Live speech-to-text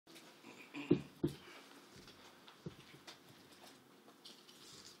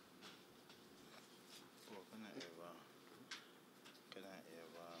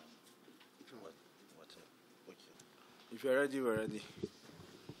If you're ready, we're ready.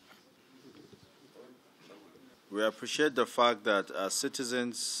 We appreciate the fact that as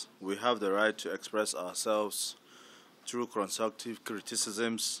citizens, we have the right to express ourselves through constructive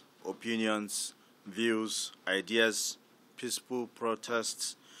criticisms, opinions, views, ideas, peaceful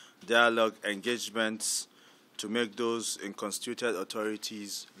protests, dialogue, engagements to make those in constituted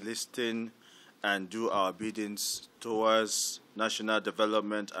authorities listen and do our biddings towards national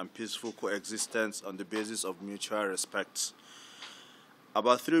development and peaceful coexistence on the basis of mutual respect.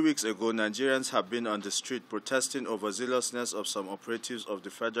 About 3 weeks ago, Nigerians have been on the street protesting over zealousness of some operatives of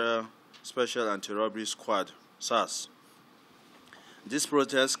the Federal Special Anti-Robbery Squad, SARS. These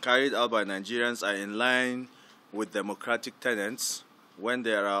protests carried out by Nigerians are in line with democratic tenets when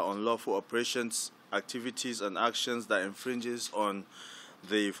there are unlawful operations, activities, and actions that infringes on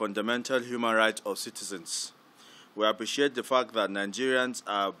the fundamental human rights of citizens. We appreciate the fact that Nigerians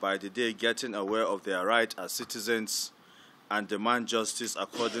are by the day getting aware of their right as citizens and demand justice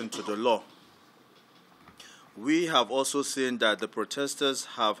according to the law. We have also seen that the protesters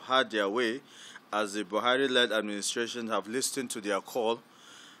have had their way as the Buhari-led administration have listened to their call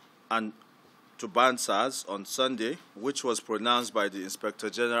and to ban SARS on Sunday, which was pronounced by the Inspector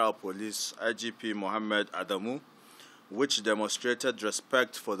General of Police, IGP Mohammed Adamu, which demonstrated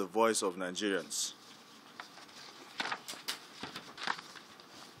respect for the voice of Nigerians.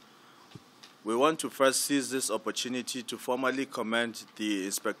 We want to first seize this opportunity to formally commend the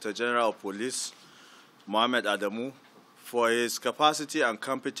Inspector General of Police, Mohammed Adamu, for his capacity and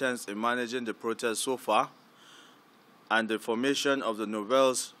competence in managing the protests so far, and the formation of the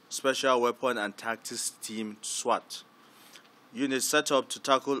Novel's Special Weapon and Tactics Team, SWAT, unit set up to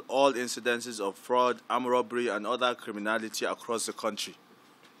tackle all incidences of fraud, armed robbery, and other criminality across the country.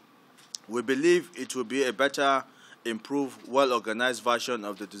 We believe it will be a better, improved, well-organized version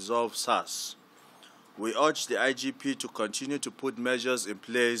of the dissolved SARS. We urge the IGP to continue to put measures in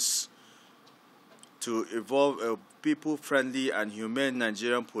place to evolve a people-friendly and humane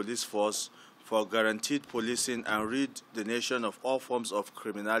Nigerian police force for guaranteed policing and rid the nation of all forms of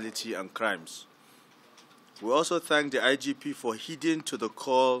criminality and crimes. We also thank the IGP for heeding to the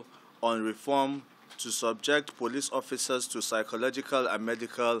call on reform to subject police officers to psychological and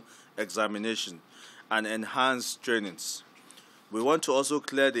medical examination and enhanced trainings. We want to also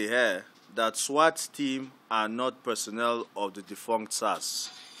clear the air that SWAT team are not personnel of the defunct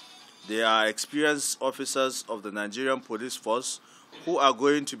SARS. They are experienced officers of the Nigerian police force who are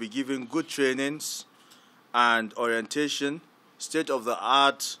going to be given good trainings and orientation,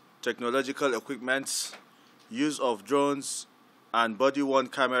 state-of-the-art technological equipment, use of drones and body-worn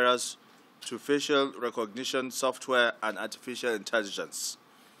cameras to facial recognition software and artificial intelligence.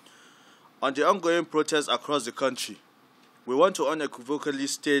 On the ongoing protests across the country, we want to unequivocally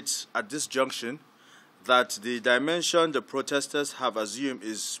state at this junction that the dimension the protesters have assumed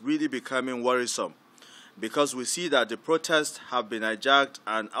is really becoming worrisome, because we see that the protests have been hijacked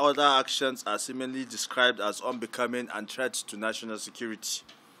and other actions are seemingly described as unbecoming and threats to national security.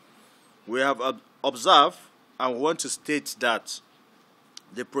 We have observed and want to state that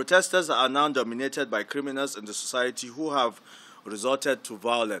the protesters are now dominated by criminals in the society who have resorted to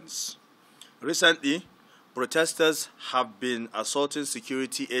violence. Recently, protesters have been assaulting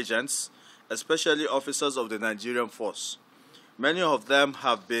security agents, especially officers of the Nigerian force. Many of them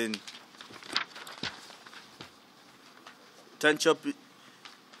have been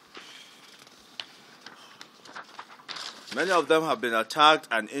attacked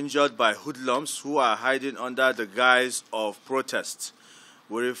and injured by hoodlums who are hiding under the guise of protests.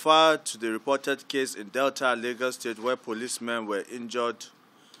 We refer to the reported case in Delta, Lagos State, where policemen were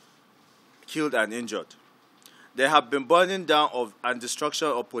killed and injured. There have been burning down and destruction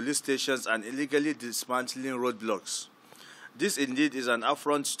of police stations and illegally dismantling roadblocks. This indeed is an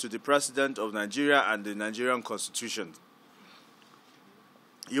affront to the President of Nigeria and the Nigerian Constitution.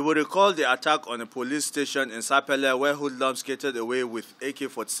 You will recall the attack on a police station in Sapele where hoodlums skated away with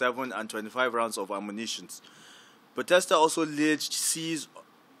AK-47 and 25 rounds of ammunition. Protesters also laid siege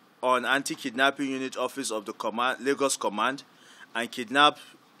on anti-kidnapping unit office of the Lagos Command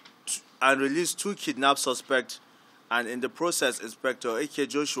and released 2 kidnapped suspects, and in the process, Inspector A.K.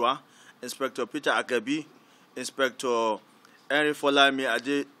 Joshua, Inspector Peter Agabi, Inspector Henry Folami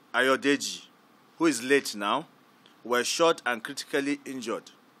Ayodeji, who is late now, were shot and critically injured,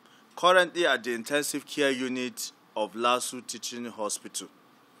 currently at the intensive care unit of Lasu Teaching Hospital.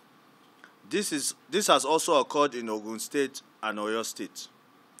 This has also occurred in Ogun State and Oyo State.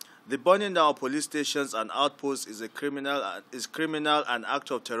 The burning down of police stations and outposts is criminal and act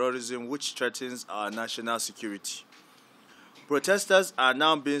of terrorism which threatens our national security. Protesters are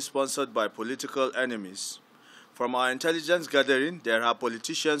now being sponsored by political enemies From our intelligence gathering, there are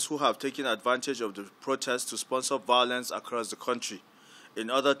politicians who have taken advantage of the protests to sponsor violence across the country in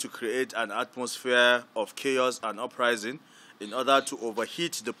order to create an atmosphere of chaos and uprising, in order to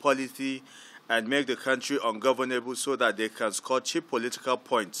overheat the polity and make the country ungovernable so that they can score cheap political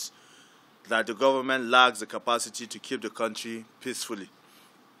points that the government lacks the capacity to keep the country peacefully.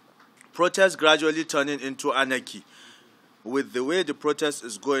 Protests gradually turning into anarchy. With the way the protest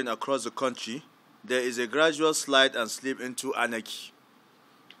is going across the country, there is a gradual slide and slip into anarchy.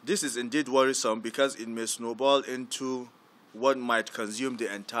 This is indeed worrisome because it may snowball into what might consume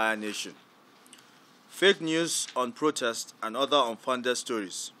the entire nation. Fake news on protest and other unfounded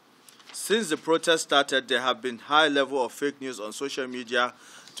stories. Since the protest started, there have been high level of fake news on social media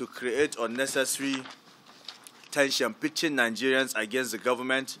to create unnecessary tension, pitching Nigerians against the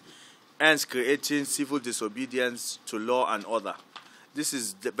government, hence creating civil disobedience to law and order. This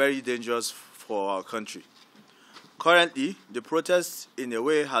is very dangerous for our country. Currently, the protest in a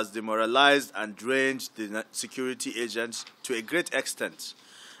way has demoralized and drained the security agents to a great extent,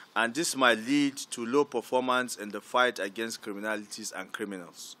 and this might lead to low performance in the fight against criminalities and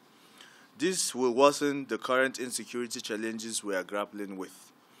criminals. This will worsen the current insecurity challenges we are grappling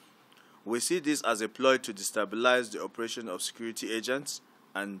with. We see this as a ploy to destabilize the operation of security agents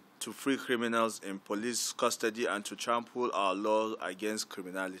and to free criminals in police custody and to trample our law against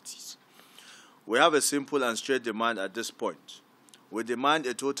criminalities. We have a simple and straight demand at this point. We demand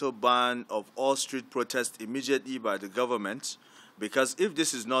a total ban of all street protests immediately by the government, because if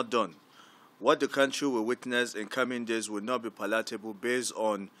this is not done, what the country will witness in coming days will not be palatable based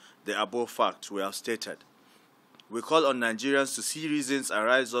on the above facts we have stated. We call on Nigerians to see reasons and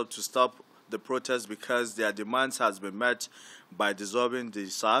rise up to stop the protests because their demands has been met by dissolving the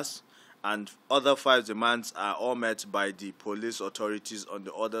SARS, and other 5 demands are all met by the police authorities on the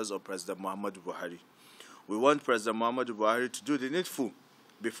orders of President Muhammadu Buhari. We want President Muhammadu Buhari to do the needful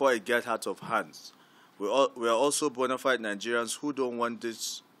before it gets out of hands. We are also bona fide Nigerians who don't want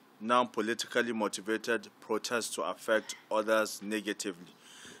this non-politically motivated protest to affect others negatively.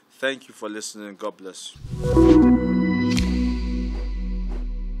 Thank you for listening. God bless you.